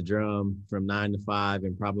beating the drum from 9 to 5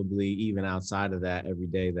 and probably even outside of that every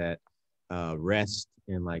day, that rest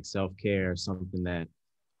and like self-care is something that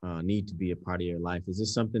need to be a part of your life. Is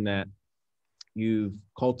this something that you've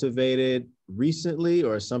cultivated recently,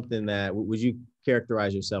 or something that would you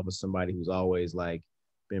characterize yourself as somebody who's always like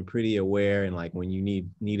been pretty aware and like when you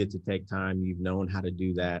needed to take time, you've known how to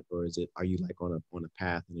do that? Or are you like on a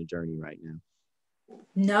path and a journey right now?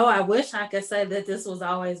 No, I wish I could say that this was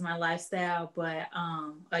always my lifestyle, but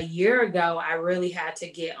a year ago, I really had to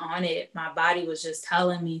get on it. My body was just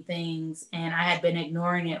telling me things, and I had been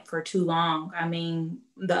ignoring it for too long. I mean,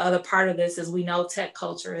 the other part of this is we know tech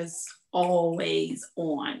culture is always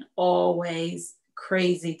on, always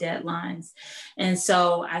crazy deadlines. And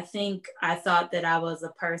so I think I thought that I was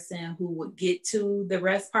a person who would get to the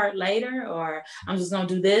rest part later, or I'm just going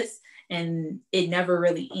to do this, and it never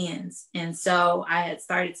really ends. And so I had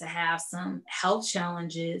started to have some health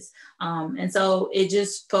challenges. And so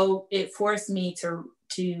it forced me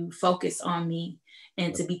to focus on me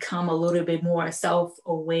and to become a little bit more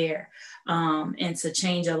self-aware, and to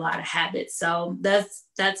change a lot of habits. So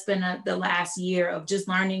that's been the last year of just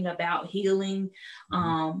learning about healing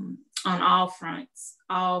on all fronts,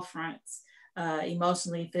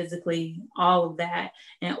 emotionally, physically, all of that,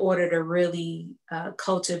 in order to really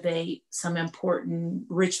cultivate some important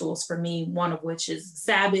rituals for me, one of which is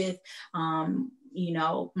Sabbath, you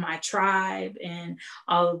know, my tribe, and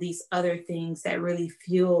all of these other things that really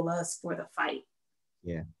fuel us for the fight.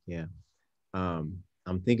 Yeah, yeah.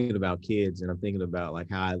 I'm thinking about kids and I'm thinking about like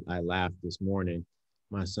how I laughed this morning.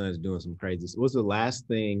 My son's doing some crazy. What's the last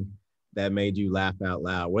thing that made you laugh out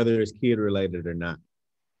loud, whether it's kid related or not?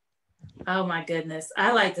 Oh my goodness.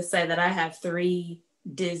 I like to say that I have 3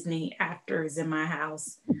 Disney actors in my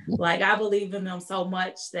house. Like I believe in them so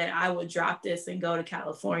much that I would drop this and go to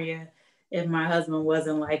California if my husband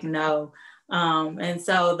wasn't like, no. And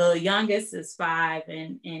so the youngest is 5,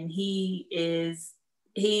 and he is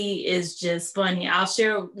just funny. I'll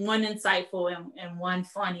share one insightful and one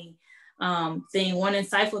funny thing. One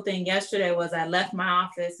insightful thing yesterday was I left my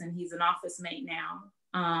office and he's an office mate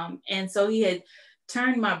now. And so he had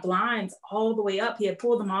turned my blinds all the way up. He had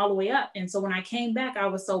pulled them all the way up. And so when I came back, I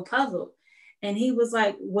was so puzzled. And he was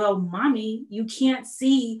like, well, mommy, you can't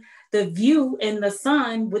see the view in the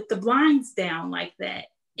sun with the blinds down like that.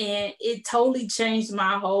 And it totally changed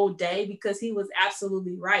my whole day, because he was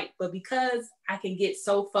absolutely right. But because I can get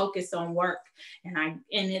so focused on work, and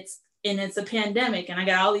it's a pandemic and I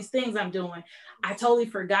got all these things I'm doing, I totally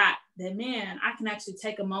forgot that, man, I can actually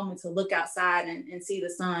take a moment to look outside and see the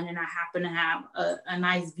sun. And I happen to have a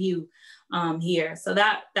nice view here. So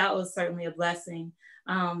that was certainly a blessing.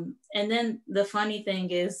 And then the funny thing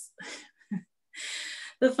is,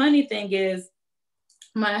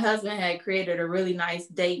 my husband had created a really nice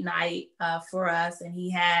date night for us, and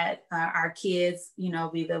he had our kids, you know,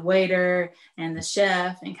 be the waiter and the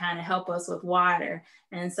chef and kind of help us with water.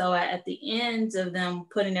 And so at the end of them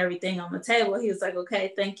putting everything on the table, he was like,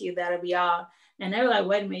 okay, thank you, that'll be all. And they were like,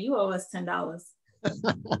 wait a minute, you owe us $10.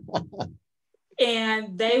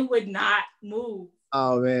 And they would not move.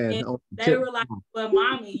 Oh man. And Oh, they were like, well,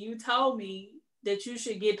 mommy, you told me that you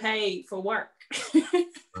should get paid for work.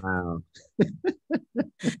 wow.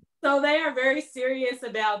 So they are very serious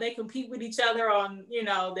about, they compete with each other on, you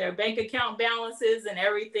know, their bank account balances and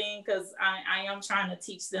everything. Cause I am trying to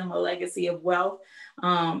teach them a legacy of wealth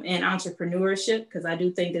and entrepreneurship. Cause I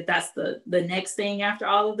do think that that's the next thing after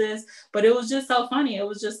all of this. But it was just so funny. It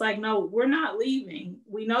was just like, no, we're not leaving.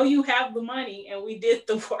 We know you have the money and we did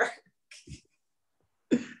the work.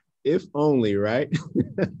 If only, right?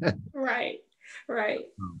 Right. Right.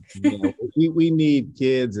 Yeah, we need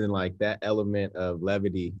kids and like that element of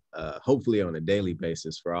levity, hopefully on a daily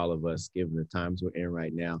basis for all of us, given the times we're in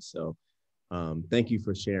right now. So, thank you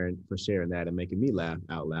for sharing that and making me laugh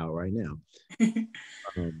out loud right now.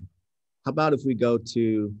 Um, how about if we go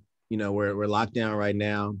to, you know, we're locked down right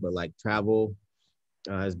now, but like travel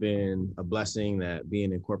has been a blessing that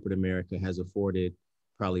being in corporate America has afforded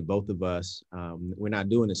probably both of us. We're not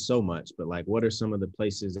doing this so much, but like, what are some of the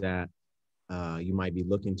places that you might be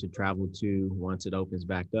looking to travel to once it opens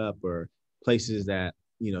back up, or places that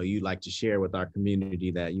you know you'd like to share with our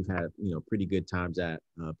community that you've had pretty good times at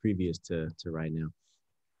previous to right now?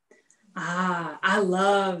 I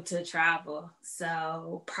love to travel.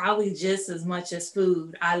 So probably just as much as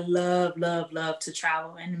food. I love, love, love to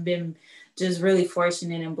travel and been just really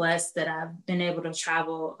fortunate and blessed that I've been able to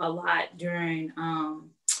travel a lot during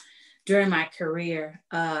my career.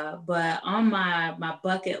 But on my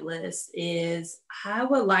bucket list is I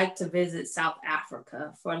would like to visit South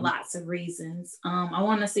Africa for lots of reasons. I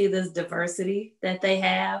want to see this diversity that they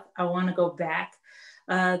have. I want to go back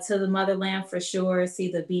to the motherland for sure,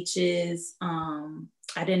 see the beaches.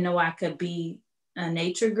 I didn't know I could be a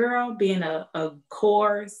nature girl, being a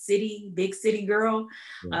core city, big city girl.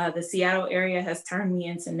 Yeah. The Seattle area has turned me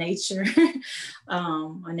into nature,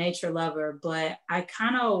 a nature lover, but I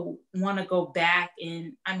kind of want to go back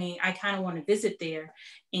and I kind of want to visit there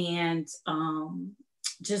and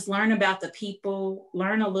just learn about the people,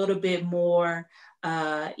 learn a little bit more,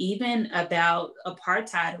 even about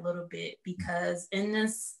apartheid a little bit, because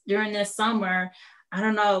during this summer, I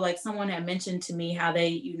don't know, like someone had mentioned to me how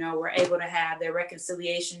they, were able to have their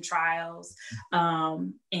reconciliation trials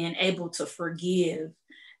and able to forgive.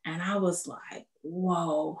 And I was like,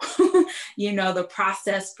 whoa, the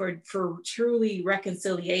process for truly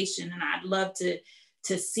reconciliation. And I'd love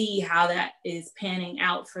to see how that is panning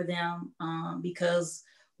out for them because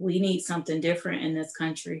we need something different in this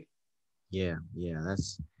country. Yeah,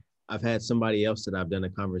 I've had somebody else that I've done a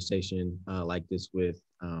conversation like this with.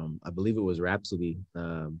 I believe it was Rhapsody,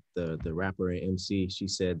 the rapper and MC. She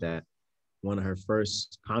said that one of her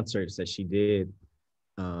first concerts that she did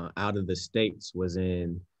out of the States was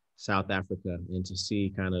in South Africa, and to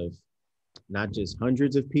see kind of not just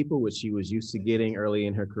hundreds of people, which she was used to getting early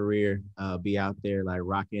in her career, be out there like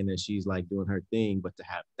rocking and she's like doing her thing, but to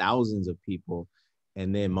have thousands of people,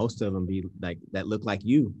 and then most of them be like that look like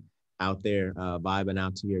you out there vibing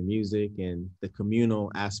out to your music, and the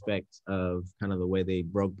communal aspect of kind of the way they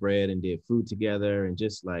broke bread and did food together, and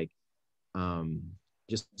just like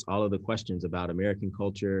just all of the questions about American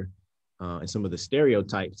culture and some of the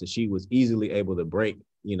stereotypes that she was easily able to break,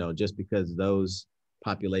 just because those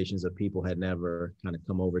populations of people had never kind of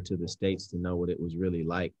come over to the States to know what it was really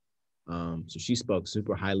like. So she spoke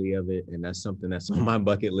super highly of it, and that's something that's on my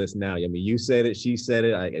bucket list now. I mean, you said it, she said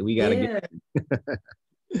it. We got to get.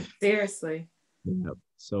 Seriously. Yeah.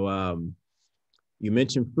 So you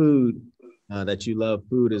mentioned food, that you love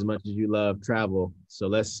food as much as you love travel. So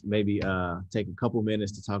let's maybe take a couple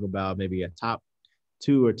minutes to talk about maybe a top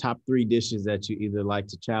two or top three dishes that you either like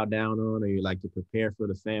to chow down on or you like to prepare for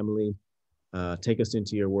the family. Take us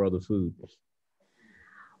into your world of food.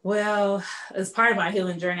 Well, as part of my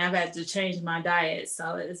healing journey, I've had to change my diet.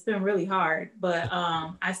 So it's been really hard, but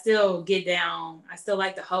I still get down. I still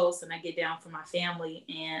like to host and I get down for my family,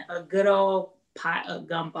 and a good old pot of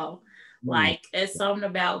gumbo. Mm. Like it's something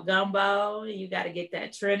about gumbo. You got to get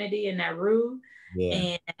that Trinity and that roux.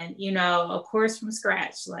 Yeah. And, of course, from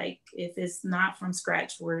scratch. Like if it's not from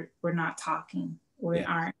scratch, we're not talking. We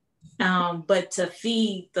Yeah. aren't. But to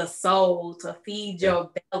feed the soul, to feed your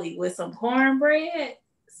belly with some cornbread.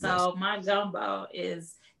 So my gumbo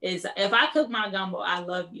is if I cook my gumbo, I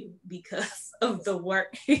love you because of the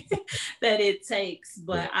work that it takes.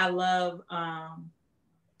 But I love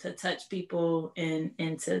to touch people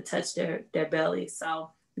and to touch their belly. So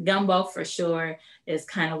gumbo for sure is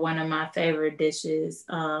kind of one of my favorite dishes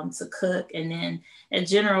to cook. And then in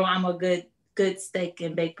general, I'm a good steak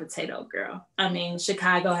and baked potato girl. I mean,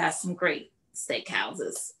 Chicago has some great steak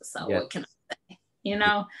houses. So what can I say? You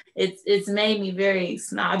know, it's made me very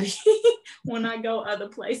snobby when I go other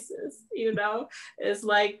places. You know, it's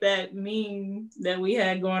like that meme that we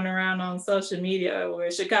had going around on social media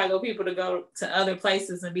where Chicago people to go to other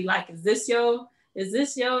places and be like, is this your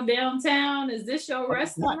downtown? Is this your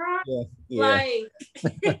restaurant? Yeah, yeah.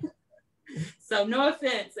 Like, so no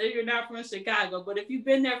offense if you're not from Chicago, but if you've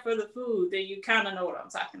been there for the food, then you kind of know what I'm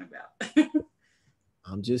talking about.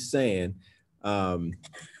 I'm just saying.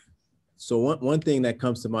 So one thing that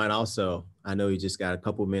comes to mind also, I know you just got a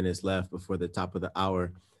couple minutes left before the top of the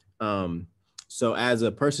hour. So as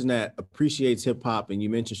a person that appreciates hip hop, and you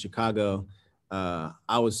mentioned Chicago,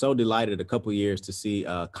 I was so delighted a couple years to see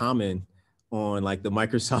Common on like the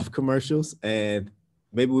Microsoft commercials, and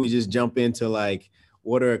maybe we just jump into like,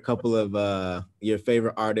 what are a couple of your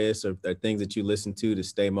favorite artists or things that you listen to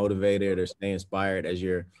stay motivated or stay inspired as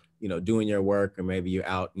you're, doing your work, or maybe you're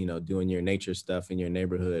out, doing your nature stuff in your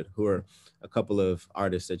neighborhood? Who are a couple of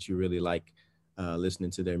artists that you really like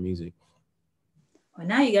listening to their music? Well,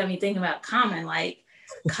 now you got me thinking about Common. Like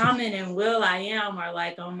Common and Will I Am are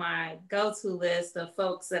like on my go-to list of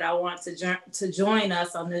folks that I want to join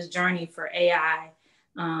us on this journey for AI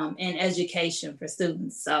and education for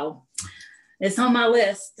students. So it's on my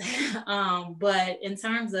list. But in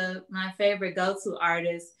terms of my favorite go-to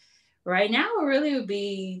artists, right now it really would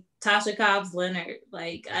be Tasha Cobbs Leonard.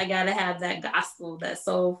 Like I gotta have that gospel, that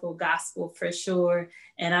soulful gospel for sure.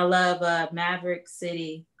 And I love Maverick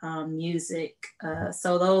City music.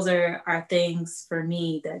 So those are things for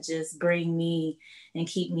me that just bring me and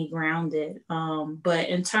keep me grounded. But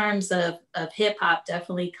in terms of hip hop,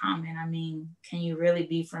 definitely Common. I mean, can you really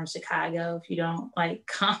be from Chicago if you don't like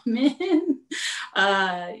Common?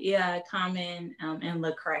 Yeah, Common and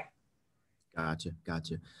Lecrae. Gotcha.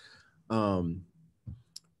 Um,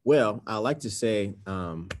 well, I like to say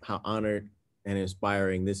how honored and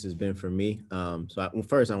inspiring this has been for me.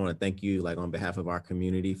 First, I want to thank you, like on behalf of our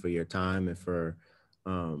community, for your time and for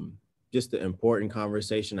just the important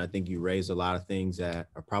conversation. I think you raised a lot of things that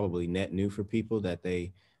are probably net new for people that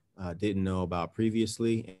they didn't know about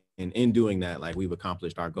previously. And in doing that, like we've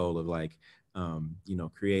accomplished our goal of like,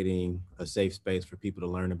 creating a safe space for people to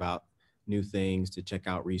learn about new things, to check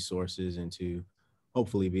out resources, and to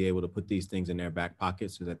hopefully be able to put these things in their back pocket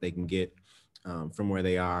so that they can get from where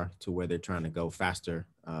they are to where they're trying to go faster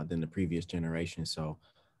than the previous generation. So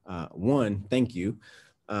one, thank you.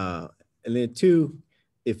 And then two,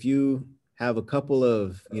 if you have a couple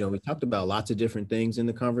of, we talked about lots of different things in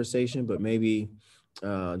the conversation, but maybe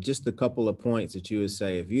just a couple of points that you would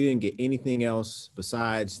say, if you didn't get anything else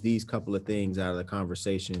besides these couple of things out of the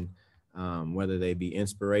conversation, whether they be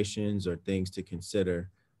inspirations or things to consider,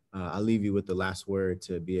 I'll leave you with the last word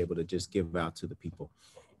to be able to just give out to the people.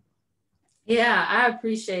 Yeah, I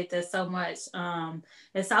appreciate that so much.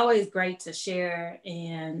 It's always great to share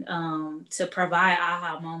and to provide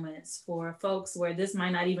aha moments for folks where this might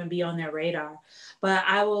not even be on their radar. But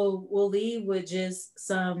will leave with just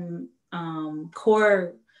some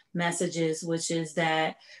core messages, which is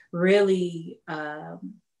that really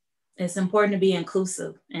it's important to be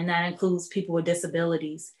inclusive, and that includes people with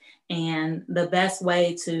disabilities. And the best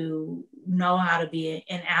way to know how to be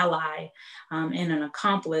an ally and an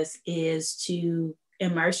accomplice is to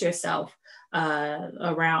immerse yourself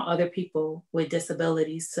around other people with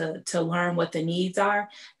disabilities to learn what the needs are.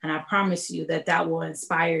 And I promise you that will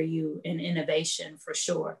inspire you in innovation for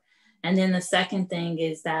sure. And then the second thing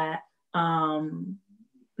is that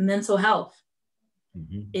mental health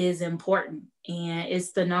is important, and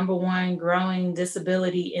it's the number one growing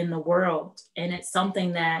disability in the world. And it's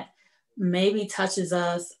something that maybe touches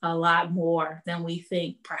us a lot more than we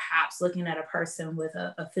think, perhaps looking at a person with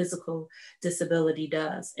a physical disability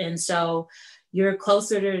does. And so you're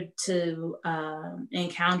closer to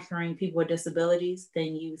encountering people with disabilities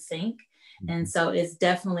than you think. And so it's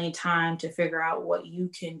definitely time to figure out what you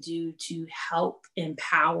can do to help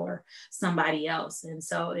empower somebody else. And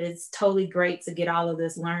so it's totally great to get all of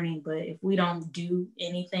this learning, but if we don't do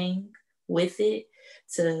anything with it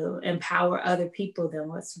to empower other people, then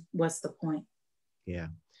what's the point? Yeah.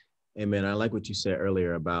 And man, I like what you said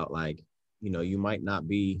earlier about like, you might not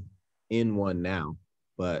be in one now,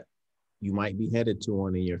 but you might be headed to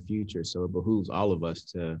one in your future. So it behooves all of us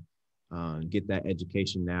to get that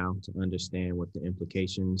education now, to understand what the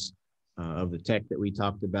implications of the tech that we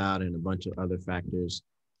talked about and a bunch of other factors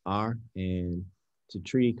are, and to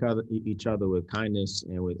treat each other with kindness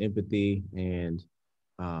and with empathy, and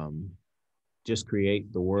just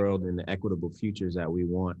create the world and the equitable futures that we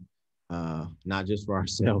want, not just for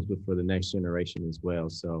ourselves, but for the next generation as well.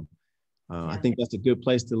 So I think that's a good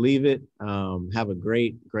place to leave it. Have a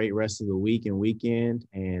great rest of the week and weekend.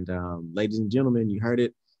 And ladies and gentlemen, you heard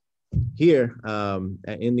it here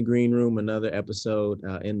in the green room, another episode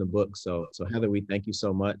in the book. So Heather, we thank you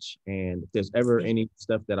so much. And if there's ever any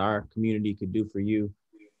stuff that our community could do for you,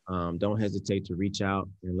 don't hesitate to reach out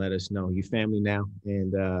and let us know. You're family now,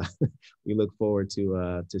 and we look forward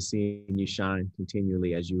to seeing you shine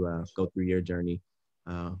continually as you go through your journey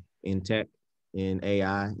in tech, in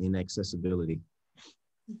AI, in accessibility.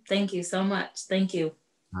 Thank you so much. Thank you.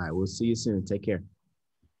 All right, we'll see you soon. Take care.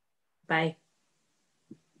 Bye.